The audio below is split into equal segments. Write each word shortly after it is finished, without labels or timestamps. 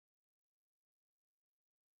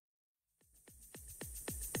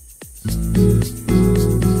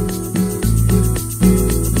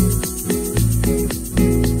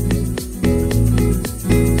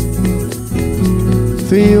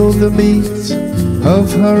Feel the beats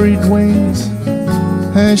of hurried wings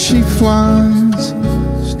as she flies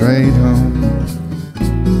straight home.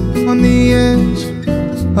 On the edge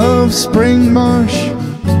of spring marsh,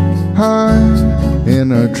 high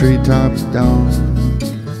in a treetop dome,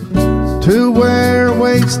 to where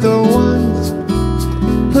waits the ones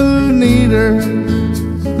who need her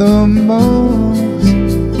the most,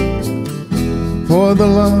 for the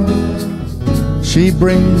love she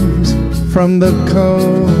brings from the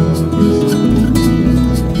coast.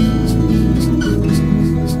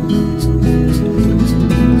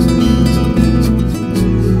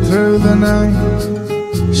 Through the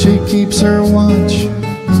night she keeps her watch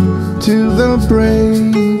to the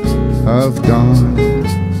break of dawn.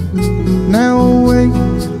 Now awake,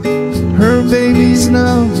 her babies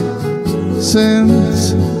know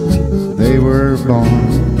since they were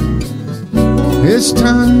born. It's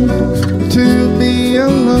time to be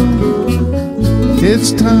alone.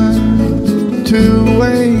 It's time to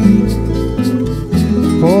wait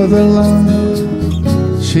for the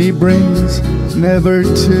love she brings, never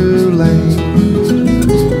too late.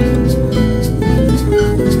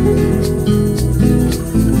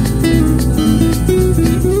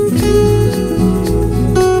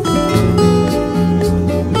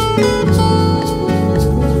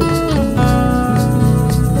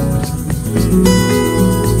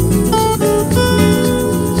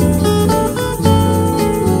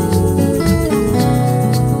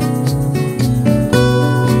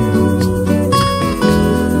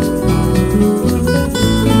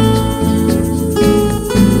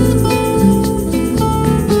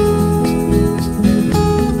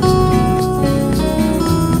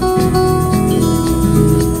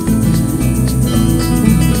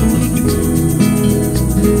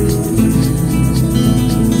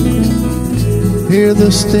 Hear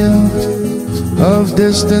the still of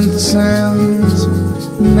distant sounds,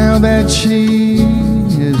 now that she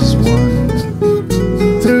is one.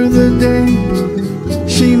 Through the day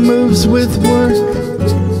she moves with work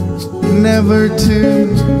never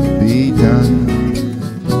to be done.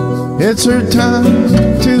 It's her time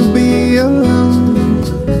to be alone,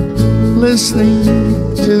 listening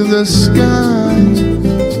to the sky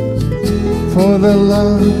for the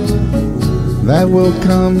love that will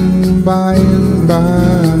come by and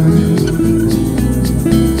by.